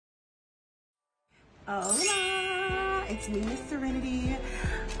Hola, it's me, Miss Serenity.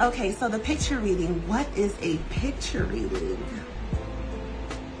 Okay, so the picture reading. What is a picture reading?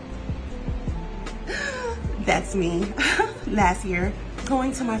 That's me last year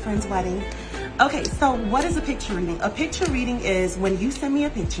going to my friend's wedding. Okay, so what is a picture reading? A picture reading is when you send me a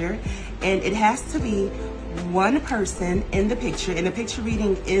picture and it has to be one person in the picture, and the picture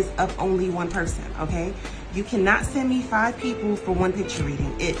reading is of only one person, okay? You cannot send me 5 people for one picture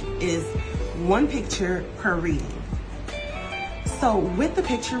reading. It is one picture per reading. So with the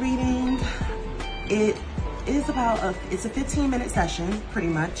picture reading, it is it's a 15-minute session, pretty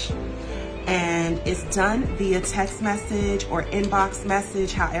much. And it's done via text message or inbox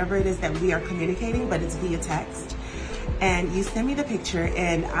message, however it is that we are communicating, but it's via text. And you send me the picture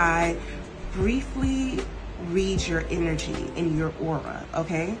and I briefly read your energy and your aura,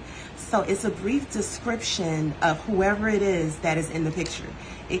 okay? So it's a brief description of whoever it is that is in the picture.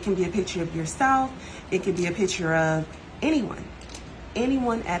 It can be a picture of yourself. It can be a picture of anyone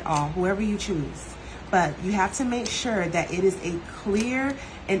at all, whoever you choose. But you have to make sure that it is a clear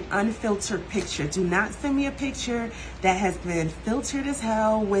and unfiltered picture. Do not send me a picture that has been filtered as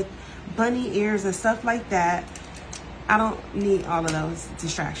hell with bunny ears and stuff like that. I don't need all of those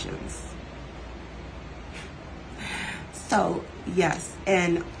distractions. So yes,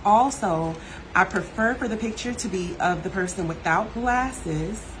 and also I prefer for the picture to be of the person without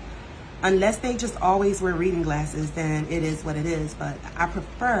glasses. Unless they just always wear reading glasses, then it is what it is. But I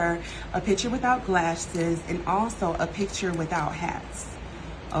prefer a picture without glasses and also a picture without hats,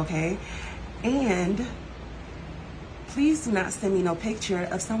 okay? And please do not send me no picture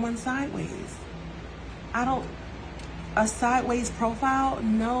of someone sideways. A sideways profile,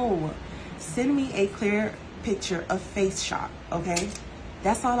 no. Send me a clear picture of face shot, okay?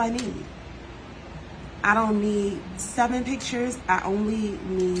 That's all I need. I don't need 7 pictures. I only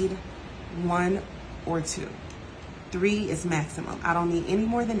need 1 or 2. 3 is maximum. I don't need any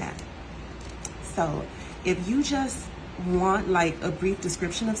more than that. So if you just want like a brief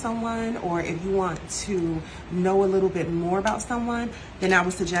description of someone, or if you want to know a little bit more about someone, then I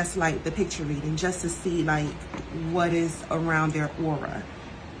would suggest like the picture reading, just to see like what is around their aura.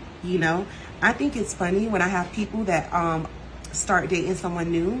 You know, I think it's funny when I have people that start dating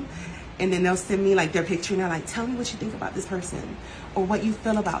someone new, and then they'll send me like their picture and they're like, tell me what you think about this person or what you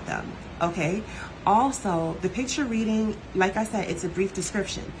feel about them, okay? Also, the picture reading, like I said, it's a brief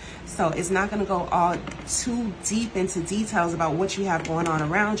description. So it's not gonna go all too deep into details about what you have going on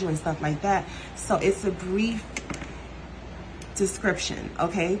around you and stuff like that. So it's a brief description,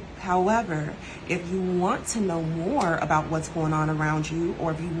 okay? However, if you want to know more about what's going on around you,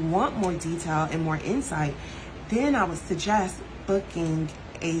 or if you want more detail and more insight, then I would suggest booking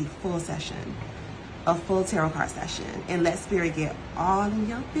a full session, a full tarot card session, and let Spirit get all in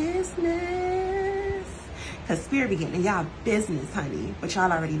your business. Because Spirit be getting in y'all business, honey. But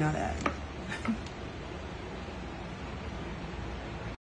y'all already know that.